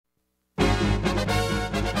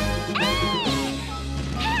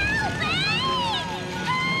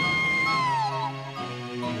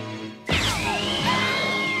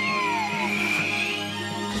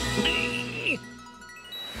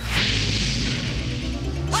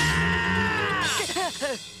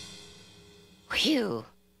Phew.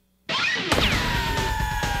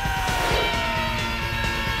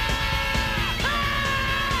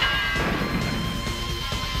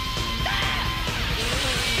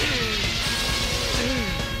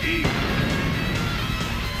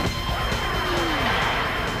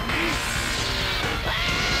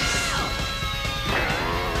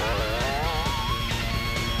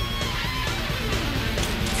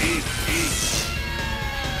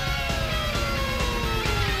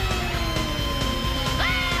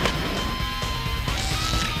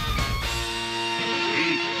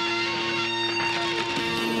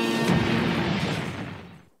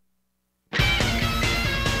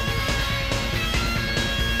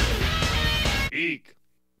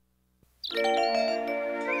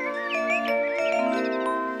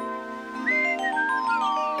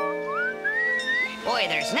 Boy,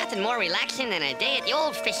 there's nothing more relaxing than a day at the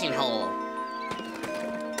old fishing hole.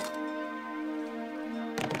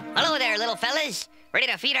 Hello there, little fellas. Ready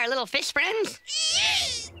to feed our little fish friends?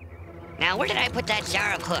 Now, where did I put that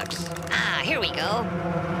jar of hooks? Ah, here we go.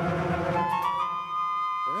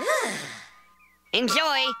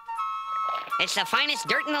 Enjoy. It's the finest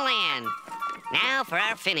dirt in the land. Now for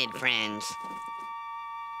our finned friends.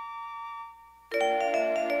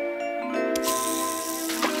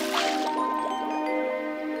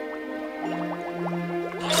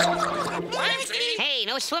 Hey,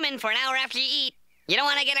 no swimming for an hour after you eat. You don't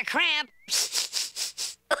want to get a cramp.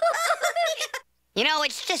 You know,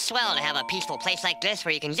 it's just swell to have a peaceful place like this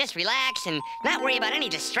where you can just relax and not worry about any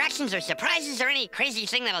distractions or surprises or any crazy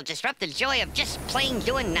thing that'll disrupt the joy of just plain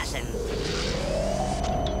doing nothing.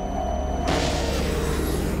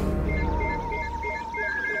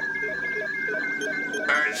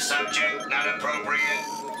 Earth subject not appropriate.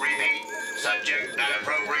 Repeat, subject not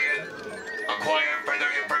appropriate. Acquire further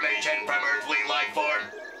information from earthly life form.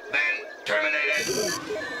 Then terminate it.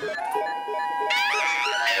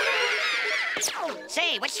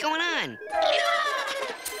 Say, what's going on?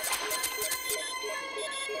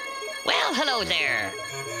 Well, hello there.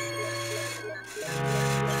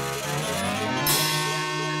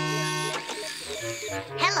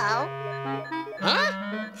 Hello. Huh?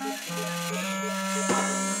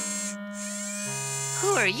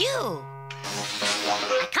 Who are you?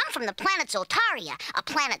 I come from the planet Zoltaria, a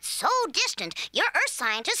planet so distant, your Earth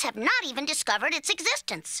scientists have not even discovered its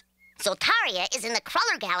existence. Zoltaria is in the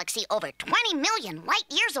Cruller Galaxy over 20 million light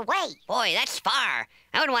years away. Boy, that's far.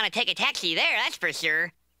 I wouldn't want to take a taxi there, that's for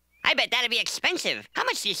sure. I bet that'd be expensive. How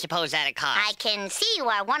much do you suppose that'd cost? I can see you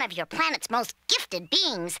are one of your planet's most gifted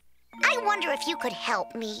beings. I wonder if you could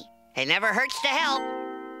help me. It never hurts to help.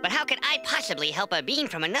 But how could I possibly help a being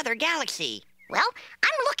from another galaxy? Well,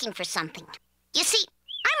 I'm looking for something. You see,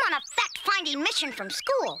 I'm on a fact-finding mission from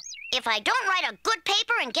school. If I don't write a good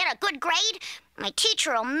paper and get a good grade, my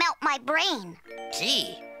teacher will melt my brain.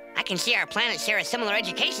 Gee, I can see our planets share a similar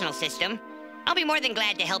educational system. I'll be more than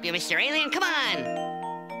glad to help you, Mr. Alien. Come on.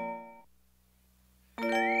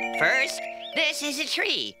 First, this is a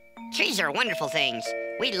tree. Trees are wonderful things.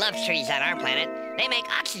 We love trees on our planet. They make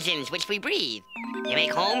oxygens, which we breathe. They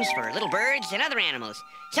make homes for little birds and other animals.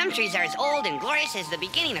 Some trees are as old and glorious as the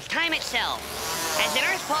beginning of time itself. As an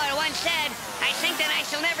Earth poet once said, I think that I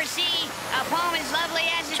shall never see a poem as lovely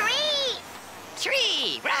as a... Tree!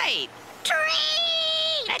 Tree, right.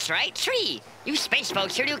 Tree! That's right, tree. You space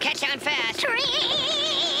folks sure do catch on fast.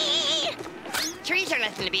 Tree! Trees are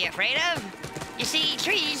nothing to be afraid of. You see,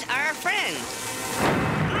 trees are our friends.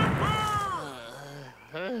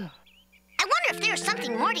 I wonder if there's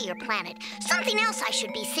something more to your planet. Something else I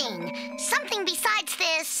should be seeing. Something besides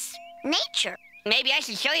this... nature. Maybe I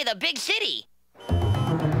should show you the big city.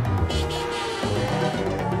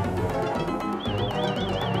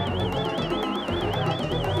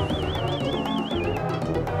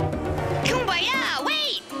 Kumbaya,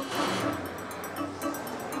 wait!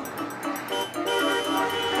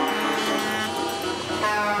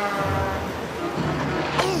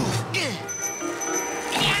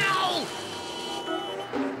 Ow!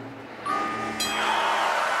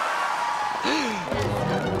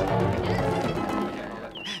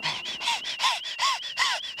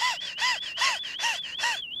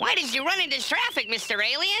 Why did you run into traffic, Mr.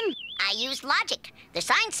 Alien? I used logic. The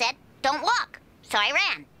sign said, don't walk. So I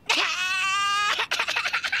ran.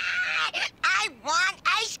 I want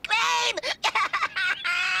ice cream!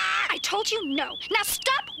 I told you no. Now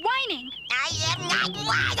stop whining. I am not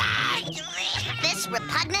whining! This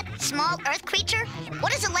repugnant, small Earth creature?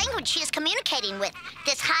 What is the language she is communicating with?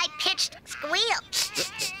 This high-pitched squeal.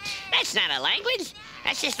 That's not a language.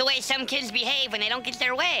 That's just the way some kids behave when they don't get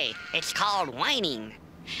their way. It's called whining.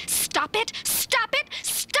 Stop it! Stop it!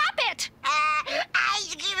 Stop it!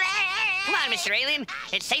 Ice cream! Come on, Mr. Alien.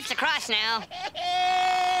 It's safe to cross now.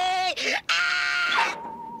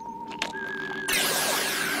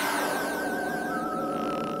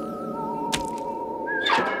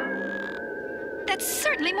 That's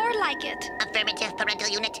certainly more like it. Affirmative, parental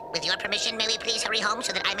unit. With your permission, may we please hurry home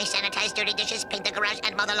so that I may sanitize dirty dishes, paint the garage,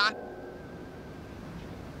 and mow the lawn?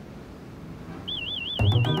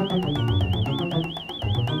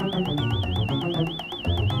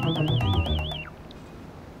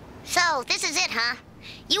 So, this is it, huh?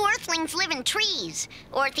 You Earthlings live in trees,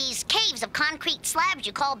 or these caves of concrete slabs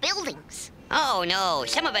you call buildings. Oh, no.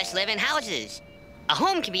 Some of us live in houses. A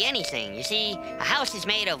home can be anything. You see, a house is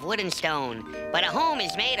made of wood and stone, but a home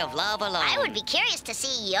is made of love alone. I would be curious to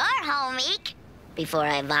see your home, Eek, before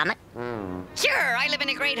I vomit. Sure, I live in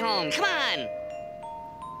a great home. Come on.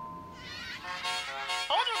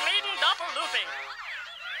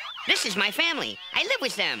 This is my family. I live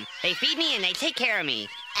with them. They feed me and they take care of me.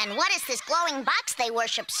 And what is this glowing box they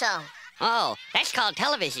worship so? Oh, that's called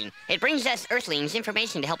television. It brings us Earthlings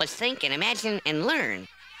information to help us think and imagine and learn.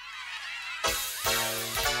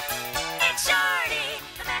 It's Shorty,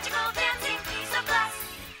 the magical dancing piece of glass.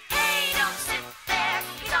 Hey, don't sit there,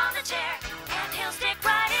 he's on the chair, and he'll stick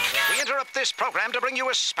right in your... We interrupt this program to bring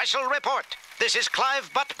you a special report. This is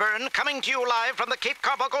Clive Buttburn coming to you live from the Cape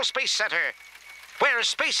Carbuncle Space Center, where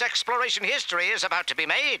space exploration history is about to be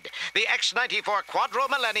made. The X-94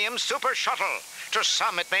 Quadro-Millennium Super Shuttle. To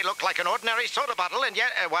some, it may look like an ordinary soda bottle, and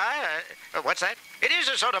yet... what's that? It is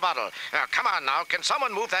a soda bottle. Come on now, can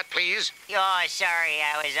someone move that, please? Oh, sorry,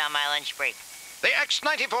 I was on my lunch break. The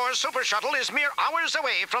X-94 Super Shuttle is mere hours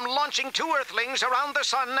away from launching 2 Earthlings around the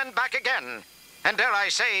sun and back again. And dare I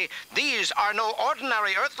say, these are no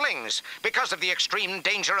ordinary Earthlings. Because of the extreme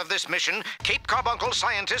danger of this mission, Cape Carbuncle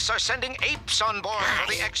scientists are sending apes on board for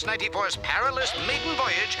the X-94's perilous maiden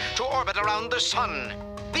voyage to orbit around the sun.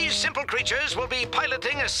 These simple creatures will be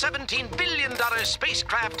piloting a $17 billion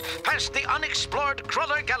spacecraft past the unexplored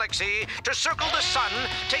Cruller Galaxy to circle the sun,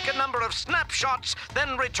 take a number of snapshots,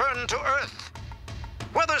 then return to Earth.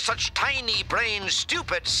 Whether such tiny-brained,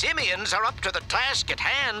 stupid simians are up to the task at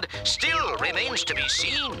hand still remains to be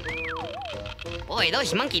seen. Boy,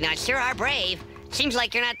 those monkey nuts sure are brave. Seems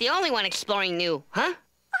like you're not the only one exploring new, huh?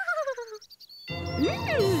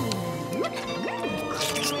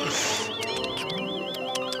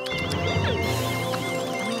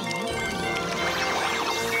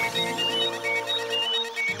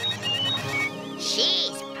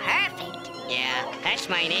 She's perfect. Yeah, that's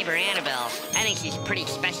my neighbor Annabelle. I think she's pretty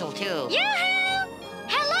special, too. Yoo-hoo!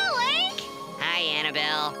 Hello, Ink! Hi,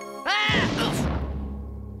 Annabelle. Ah!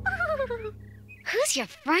 Who's your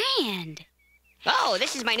friend? Oh,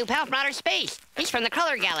 this is my new pal from outer space. He's from the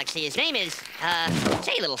Cruller Galaxy. His name is,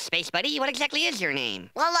 say, little space buddy, what exactly is your name?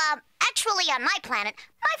 Well, actually on my planet,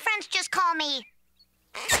 my friends just call me...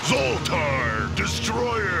 Zoltar,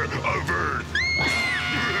 destroyer of Earth.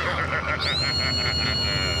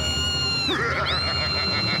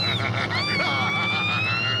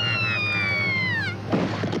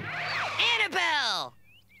 Annabelle!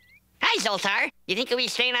 Hi, Zoltar. You think you'll be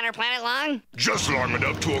staying on our planet long? Just long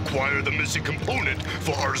enough to acquire the missing component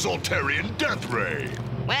for our Zoltarian death ray.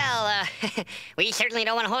 Well, we certainly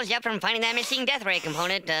don't want to hold you up from finding that missing death ray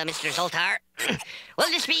component, Mr. Zoltar.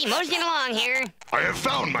 We'll just be moseying along here. I have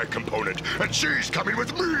found my component, and she's coming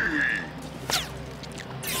with me.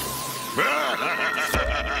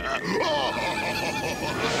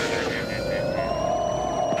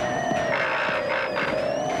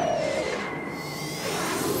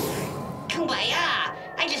 Kumbaya!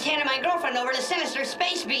 I just handed my girlfriend over to sinister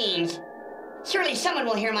space beings. Surely someone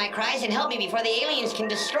will hear my cries and help me before the aliens can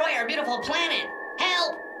destroy our beautiful planet.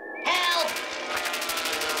 Help! Help!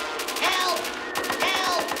 Help!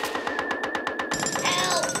 Help!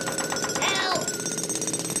 Help! Help!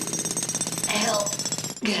 Help!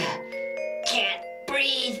 Can't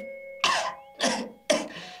breathe.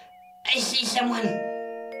 I see someone.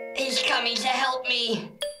 He's coming to help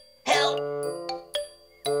me. Help!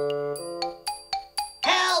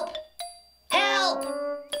 Help! Help!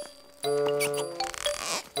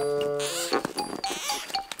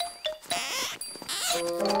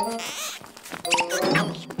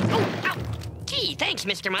 Ouch! Oh, ow! Gee, thanks,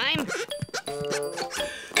 Mr. Mime.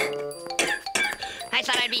 I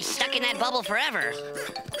thought I'd be stuck in that bubble forever.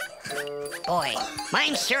 Boy,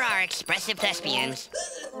 mimes sure are expressive thespians.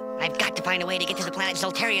 I've got to find a way to get to the planet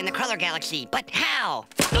Zoltaria in the Cruller Galaxy, but how?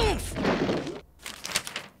 Oomph!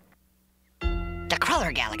 The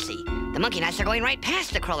Cruller Galaxy. The monkey nuts are going right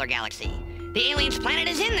past the Cruller Galaxy. The alien's planet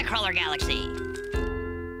is in the Cruller Galaxy.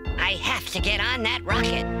 I have to get on that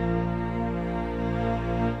rocket.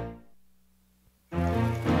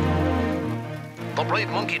 brave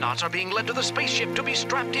monkey knots are being led to the spaceship to be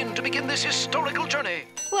strapped in to begin this historical journey.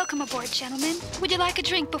 Welcome aboard, gentlemen. Would you like a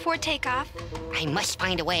drink before takeoff? I must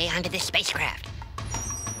find a way onto this spacecraft.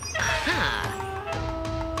 Huh.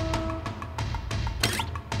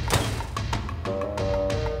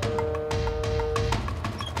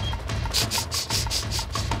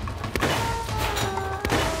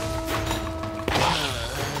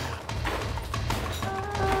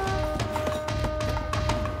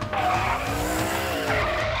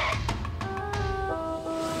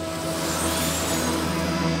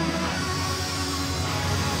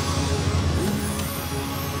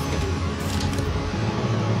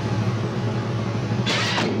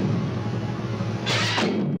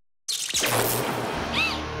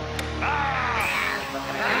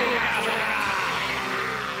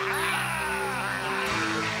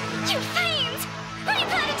 You fiends! What are you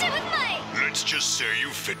planning to do with me? Let's just say you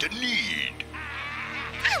fit a need.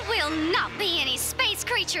 I will not be any space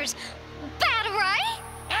creatures. Battery!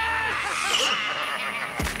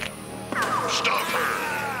 Stop her!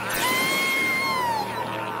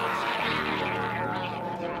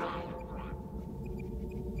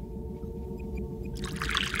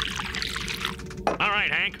 All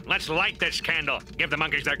right, Hank, let's light this candle. Give the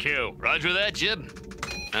monkeys their cue. Roger that, Jib.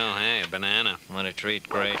 Oh, hey, a banana. What a treat.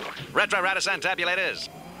 Great. Retro Radicent tabulators.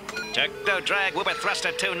 Check. Do drag, whoop it,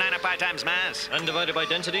 thruster 2, 9 pi times mass. Undivided by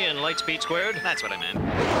density and light speed squared. That's what I meant.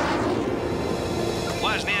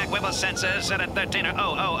 Wozniak Wibble sensors set at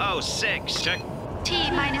 13.0006. Check.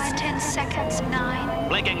 T minus 10 seconds. 9,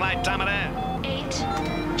 Blinking lightometer.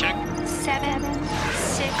 8, Check. 7,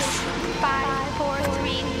 6, 5, 4,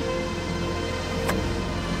 3,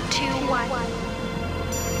 2, 1.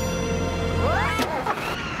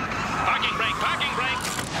 Parking brake, parking brake.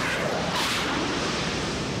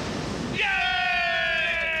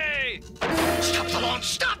 Yay! Stop the launch!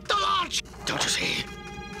 Stop the launch! Don't you see?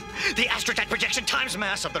 The astrojet projection times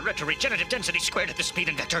mass of the retroregenerative density squared at the speed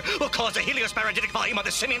and vector will cause the helios-paraditic volume of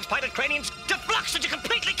the simians' pilot craniums to flux into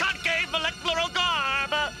completely concave molecular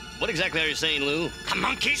garb. What exactly are you saying, Lou? The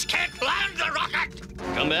monkeys can't land the rocket!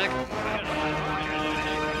 Come back.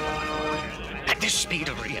 At this speed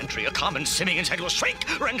of re-entry, a common simian's head will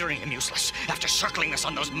shrink, rendering him useless. After circling the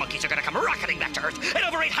sun, those monkeys are gonna come rocketing back to Earth at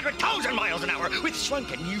over 800,000 miles an hour with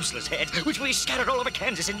shrunken, useless heads, which will be scattered all over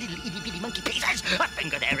Kansas in little itty-bitty monkey pieces. A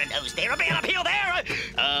finger there, a nose there, a banana peel there.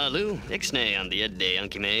 Lou, ixnay on the day,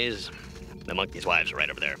 Unky Maze. The monkey's wives are right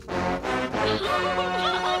over there.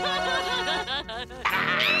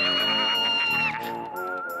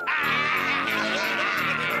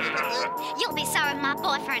 You'll be sorry when my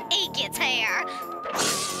boyfriend E gets here.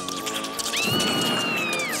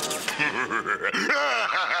 They're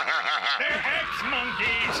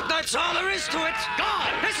ex-monkeys. That's all there is to it.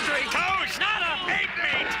 Gone. History. Toast, not a pig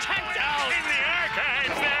meat. Checked out in the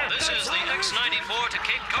archives there. This is the X-94 to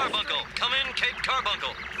Cape Carbuncle. Come in, Cape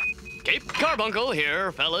Carbuncle. Cape Carbuncle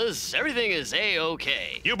here, fellas. Everything is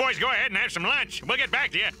A-OK. You boys go ahead and have some lunch. We'll get back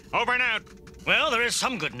to you. Over and out. Well, there is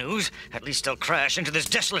some good news. At least they'll crash into this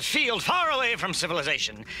desolate field far away from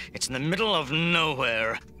civilization. It's in the middle of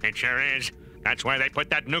nowhere. It sure is. That's why they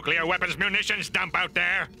put that nuclear weapons munitions dump out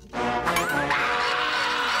there.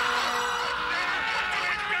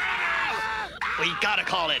 We gotta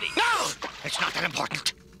call Eddie. No! It's not that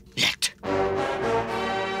important. Yet.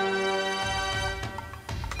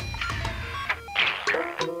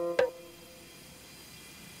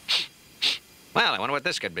 Well, I wonder what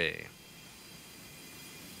this could be.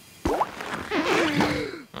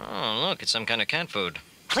 Oh, look, it's some kind of cat food.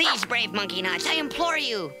 Please, brave monkey nuts, I implore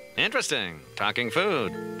you. Interesting. Talking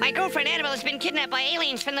food. My girlfriend Annabelle has been kidnapped by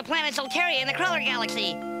aliens from the planet Zoltar in the Crawler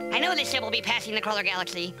Galaxy. I know this ship will be passing the Crawler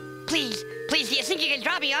Galaxy. Please, do you think you can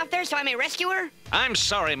drop me off there so I may rescue her? I'm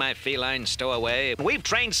sorry, my feline stowaway. We've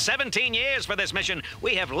trained 17 years for this mission.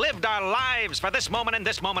 We have lived our lives for this moment and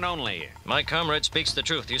this moment only. My comrade speaks the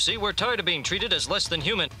truth. You see, we're tired of being treated as less than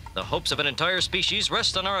human. The hopes of an entire species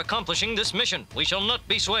rest on our accomplishing this mission. We shall not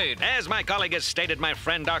be swayed. As my colleague has stated, my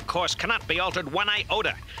friend, our course cannot be altered one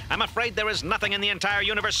iota. I'm afraid there is nothing in the entire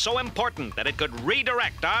universe so important that it could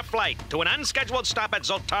redirect our flight to an unscheduled stop at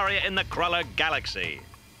Zoltaria in the Crawler Galaxy.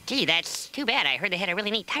 Gee, that's too bad. I heard they had a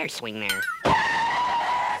really neat tire swing there.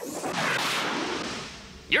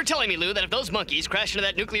 You're telling me, Lou, that if those monkeys crash into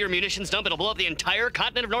that nuclear munitions dump, it'll blow up the entire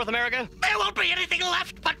continent of North America? There won't be anything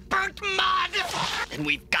left but burnt mud! Then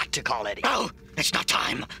we've got to call Eddie. No, it's not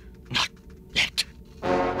time. Not yet.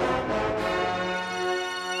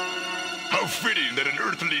 How fitting that an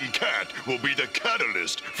Earthling cat will be the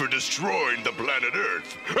catalyst for destroying the planet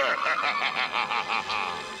Earth.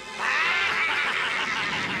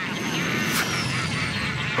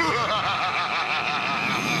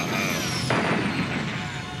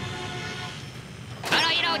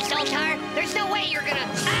 There's no way you're gonna...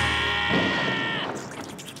 Ah!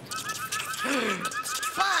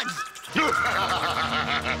 Bugs!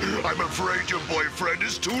 I'm afraid your boyfriend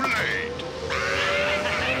is too late.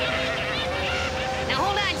 Now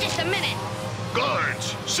hold on just a minute.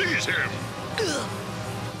 Guards, seize him.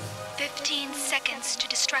 15 seconds to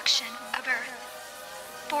destruction of Earth.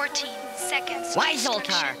 14 seconds. Why,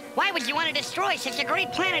 Zoltar? Why would you want to destroy such a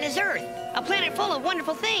great planet as Earth? A planet full of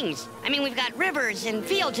wonderful things. I mean, we've got rivers and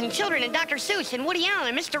fields and children and Dr. Seuss and Woody Allen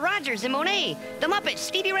and Mr. Rogers and Monet, the Muppets,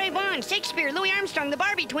 Stevie Ray Vaughan, Shakespeare, Louis Armstrong, the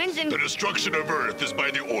Barbie twins, and... The destruction of Earth is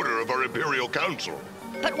by the order of our Imperial Council.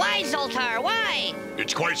 But why, Zoltar? Why?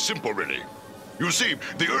 It's quite simple, really. You see,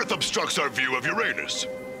 the Earth obstructs our view of Uranus.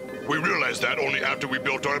 We realized that only after we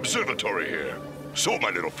built our observatory here. So, my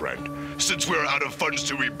little friend, since we're out of funds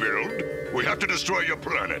to rebuild, we have to destroy your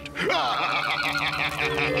planet.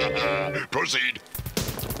 Proceed.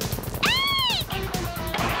 My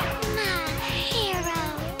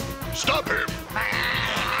hero. Stop him!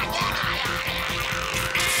 Annabelle, come on!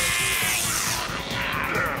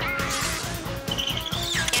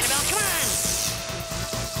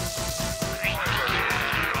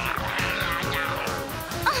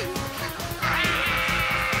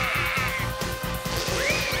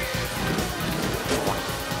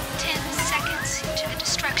 10 seconds to the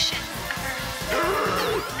destruction of Earth.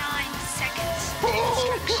 9 seconds to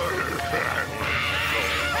destruction.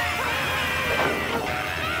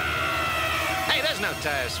 Hey, there's no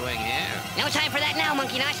tire swing here. No time for that now,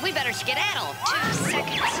 Monkey Knots. We better skedaddle. 2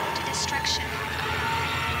 seconds to destruction.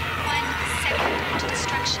 1 second to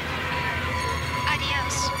destruction.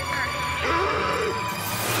 Adios, Earth.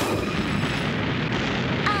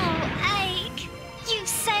 Oh, Ike, you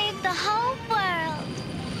saved the whole world.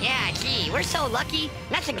 Yeah, gee, we're so lucky.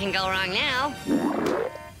 Nothing can go wrong now.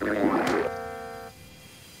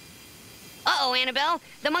 Uh-oh, Annabelle.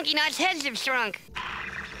 The Monkey Knots' heads have shrunk.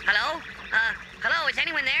 Hello? Hello, is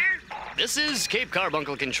anyone there? This is Cape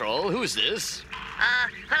Carbuncle Control. Who's this?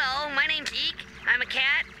 Hello, my name's Eek. I'm a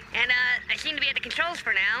cat, and, I seem to be at the controls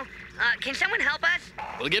for now. Can someone help us?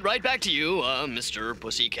 We'll get right back to you, Mr.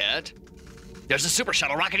 Pussycat. There's a super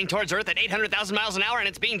shuttle rocketing towards Earth at 800,000 miles an hour, and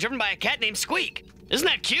it's being driven by a cat named Squeak. Isn't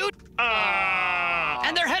that cute?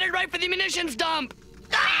 And they're headed right for the munitions dump.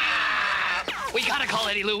 We gotta call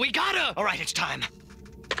Eddie Lou. We gotta! All right, it's time.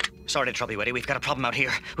 Sorry to trouble you, Eddie. We've got a problem out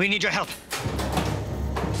here. We need your help.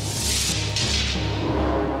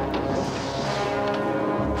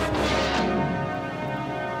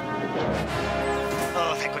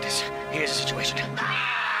 Oh, thank goodness. Here's the situation.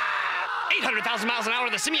 800,000 miles an hour,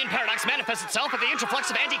 the simian paradox manifests itself at the intraflux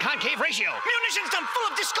of anti-concave ratio. Munitions dump full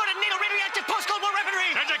of discarded NATO radioactive post-Cold War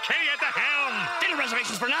weaponry! There's a K at the helm! Dinner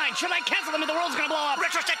reservations for 9. Should I cancel them or the world's gonna blow up?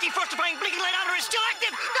 Retrostat defrostifying blinking lightometer is still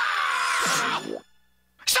active! Ah!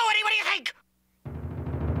 So, Eddie, what do you think?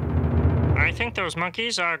 I think those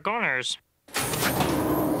monkeys are goners.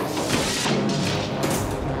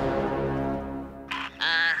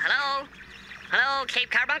 Hello? Hello, Cape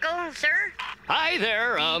Carbuncle, sir? Hi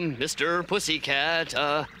there, Mr. Pussycat.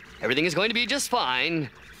 Everything is going to be just fine.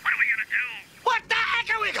 What the heck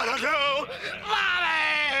are we gonna do?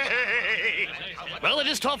 Mommy! Well, it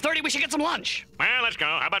is 12:30. We should get some lunch. Well, let's go.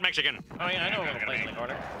 How about Mexican? Oh, yeah, I know a place in the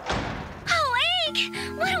corner. Oh, Ike,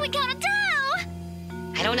 what are we gonna do?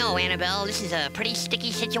 I don't know, Annabelle. This is a pretty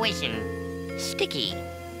sticky situation. Sticky?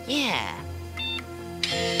 Yeah.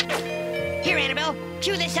 Here, Annabelle.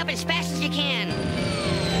 Chew this up as fast as you can.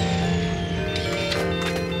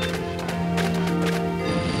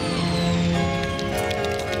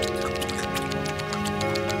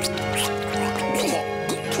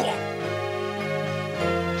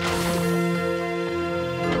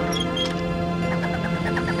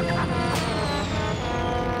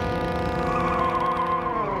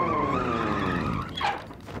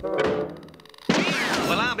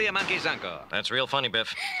 Well, I'll be a monkey's uncle. That's real funny,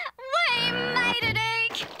 Biff. We made it,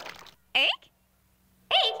 Ike. Ike?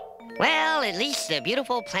 Ike? Well, at least the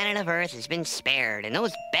beautiful planet of Earth has been spared, and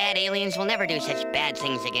those bad aliens will never do such bad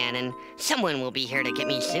things again, and someone will be here to get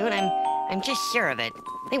me soon. I'm just sure of it.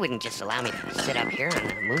 They wouldn't just allow me to sit up here on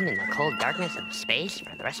the moon in the cold darkness of space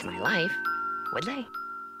for the rest of my life, would they?